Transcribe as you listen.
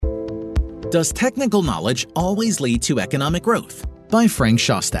Does Technical Knowledge Always Lead to Economic Growth? By Frank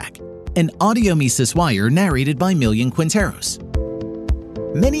Shostak. An audio Mises Wire narrated by Millian Quinteros.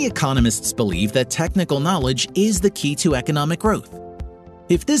 Many economists believe that technical knowledge is the key to economic growth.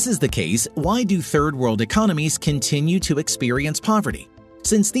 If this is the case, why do third world economies continue to experience poverty,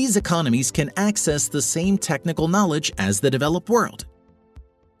 since these economies can access the same technical knowledge as the developed world?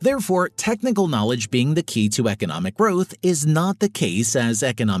 Therefore, technical knowledge being the key to economic growth is not the case, as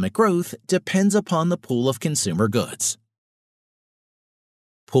economic growth depends upon the pool of consumer goods.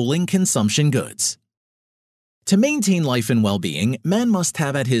 Pooling consumption goods. To maintain life and well-being, man must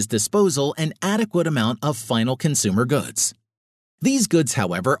have at his disposal an adequate amount of final consumer goods. These goods,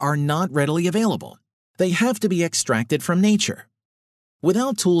 however, are not readily available. They have to be extracted from nature.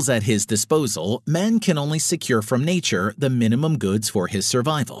 Without tools at his disposal, man can only secure from nature the minimum goods for his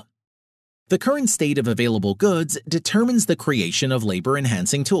survival. The current state of available goods determines the creation of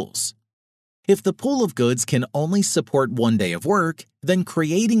labor-enhancing tools. If the pool of goods can only support 1 day of work, then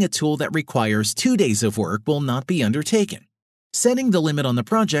creating a tool that requires 2 days of work will not be undertaken, setting the limit on the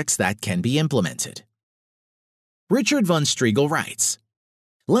projects that can be implemented. Richard von Striegel writes,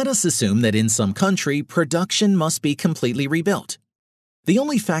 "Let us assume that in some country, production must be completely rebuilt. The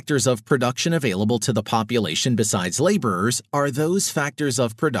only factors of production available to the population besides laborers are those factors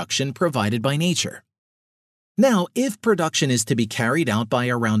of production provided by nature. Now, if production is to be carried out by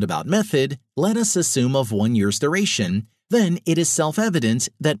a roundabout method, let us assume of 1 year's duration, then it is self-evident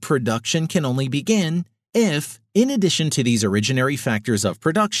that production can only begin if, in addition to these originary factors of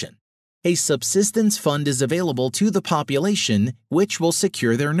production, a subsistence fund is available to the population which will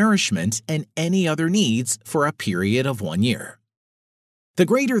secure their nourishment and any other needs for a period of 1 year. The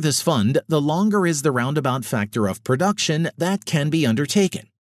greater this fund, the longer is the roundabout factor of production that can be undertaken,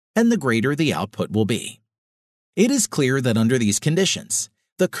 and the greater the output will be. It is clear that under these conditions,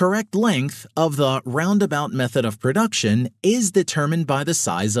 the correct length of the roundabout method of production is determined by the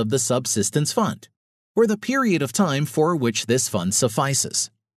size of the subsistence fund, or the period of time for which this fund suffices."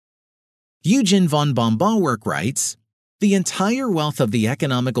 Eugen von Baumbach writes, "The entire wealth of the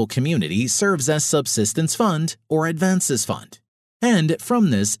economical community serves as subsistence fund or advances fund, and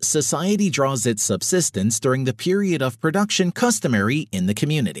from this, society draws its subsistence during the period of production customary in the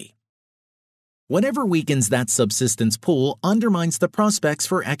community. Whatever weakens that subsistence pool undermines the prospects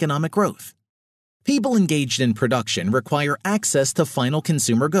for economic growth. People engaged in production require access to final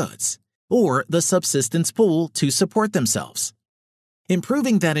consumer goods, or the subsistence pool, to support themselves.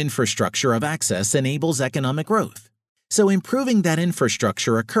 Improving that infrastructure of access enables economic growth, so improving that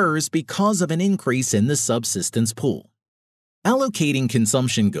infrastructure occurs because of an increase in the subsistence pool. Allocating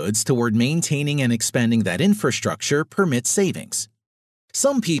consumption goods toward maintaining and expanding that infrastructure permits savings.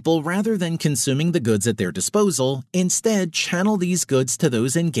 Some people, rather than consuming the goods at their disposal, instead channel these goods to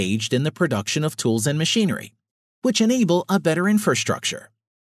those engaged in the production of tools and machinery, which enable a better infrastructure.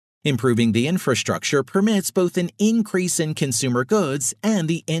 Improving the infrastructure permits both an increase in consumer goods and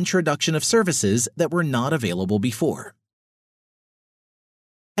the introduction of services that were not available before."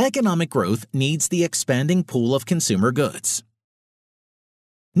 Economic growth needs the expanding pool of consumer goods.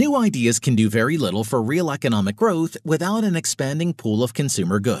 New ideas can do very little for real economic growth without an expanding pool of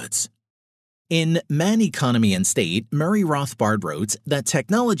consumer goods. In Man, Economy and State, Murray Rothbard wrote that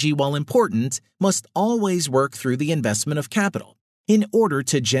technology, while important, must always work through the investment of capital in order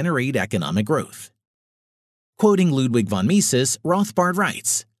to generate economic growth. Quoting Ludwig von Mises, Rothbard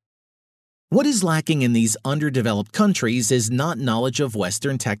writes, "What is lacking in these underdeveloped countries is not knowledge of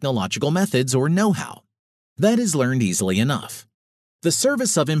Western technological methods or know-how. That is learned easily enough. The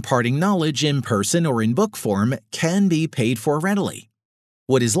service of imparting knowledge in person or in book form can be paid for readily.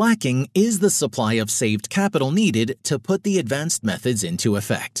 What is lacking is the supply of saved capital needed to put the advanced methods into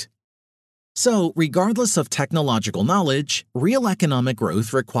effect." So, regardless of technological knowledge, real economic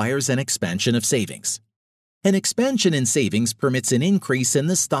growth requires an expansion of savings. An expansion in savings permits an increase in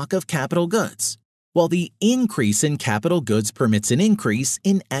the stock of capital goods, while the increase in capital goods permits an increase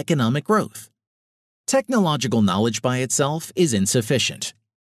in economic growth. Technological knowledge by itself is insufficient.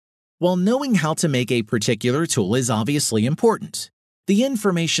 While knowing how to make a particular tool is obviously important, the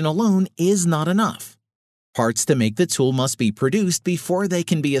information alone is not enough. Parts to make the tool must be produced before they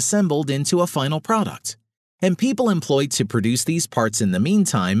can be assembled into a final product, and people employed to produce these parts in the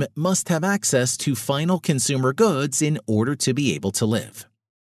meantime must have access to final consumer goods in order to be able to live.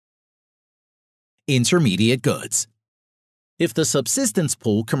 Intermediate goods. If the subsistence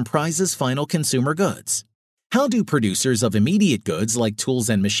pool comprises final consumer goods, how do producers of immediate goods like tools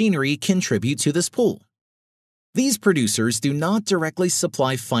and machinery contribute to this pool? These producers do not directly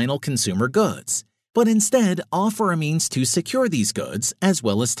supply final consumer goods, but instead offer a means to secure these goods as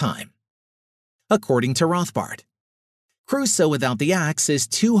well as time. according to Rothbard. Crusoe without the axe is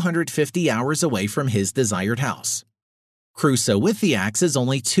 250 hours away from his desired house. Crusoe with the axe is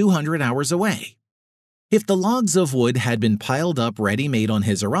only 200 hours away. If the logs of wood had been piled up ready-made on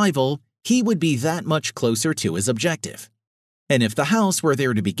his arrival, he would be that much closer to his objective. And if the house were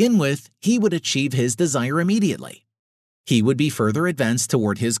there to begin with, he would achieve his desire immediately. He would be further advanced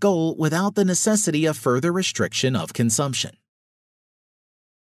toward his goal without the necessity of further restriction of consumption.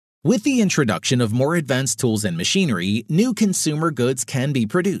 With the introduction of more advanced tools and machinery, new consumer goods can be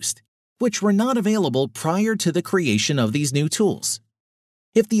produced, which were not available prior to the creation of these new tools.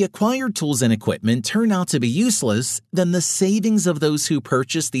 If the acquired tools and equipment turn out to be useless, then the savings of those who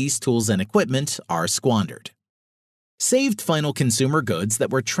purchase these tools and equipment are squandered. Saved final consumer goods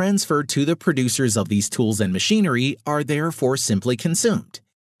that were transferred to the producers of these tools and machinery are therefore simply consumed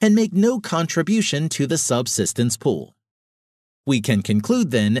and make no contribution to the subsistence pool. We can conclude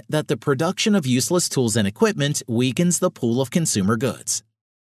then that the production of useless tools and equipment weakens the pool of consumer goods.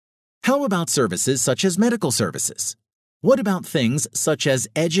 How about services such as medical services? What about things such as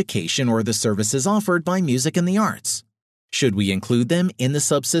education or the services offered by music and the arts? Should we include them in the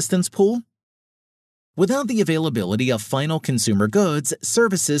subsistence pool? Without the availability of final consumer goods,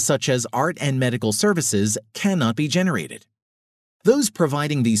 services such as art and medical services cannot be generated. Those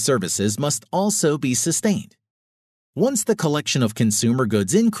providing these services must also be sustained. Once the collection of consumer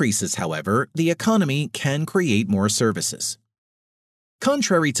goods increases, however, the economy can create more services.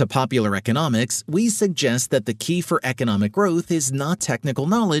 Contrary to popular economics, we suggest that the key for economic growth is not technical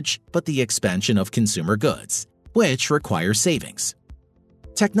knowledge, but the expansion of consumer goods, which requires savings.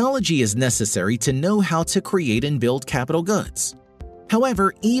 Technology is necessary to know how to create and build capital goods.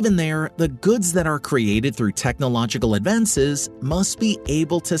 However, even there, the goods that are created through technological advances must be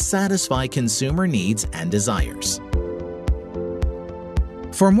able to satisfy consumer needs and desires.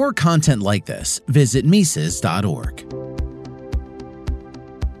 For more content like this, visit Mises.org.